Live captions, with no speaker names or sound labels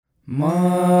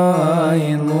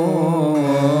my Lord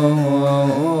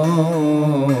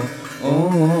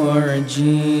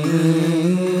Jesus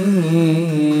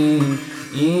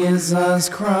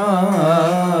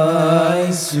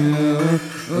Christ, who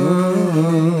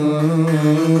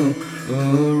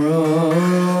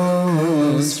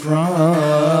rose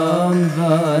from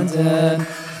the dead,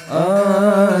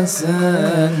 ascended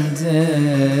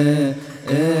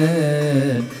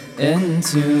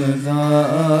into the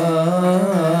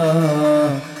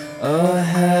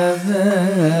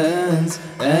heavens,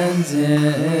 and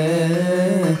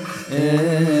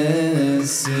is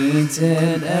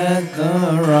seated at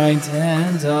the right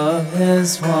hand of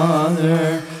his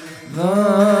Father.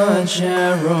 The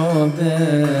cherubim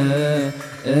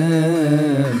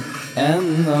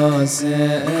and the seraphim,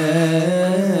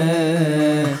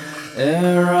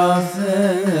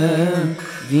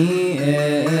 the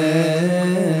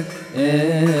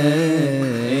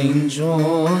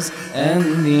angels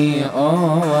and the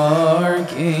archangels,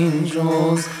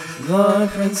 the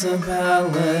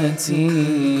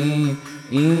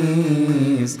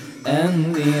principalities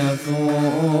and the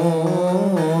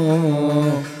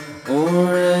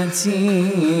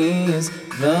authorities,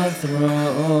 the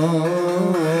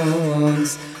thrones,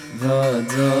 the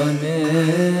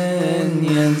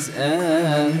dominions,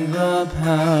 and the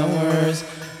powers,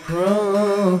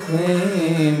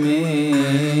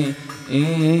 proclaiming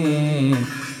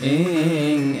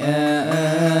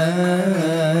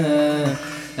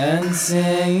and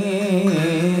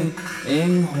saying,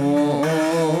 holy,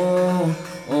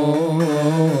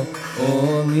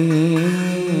 holy,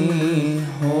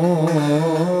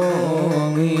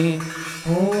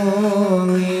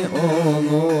 holy, O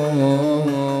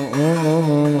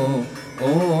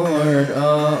Lord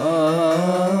of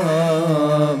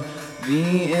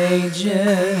the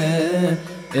ages,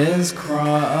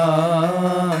 Christ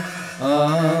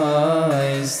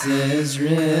is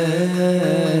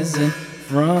risen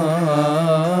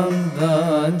from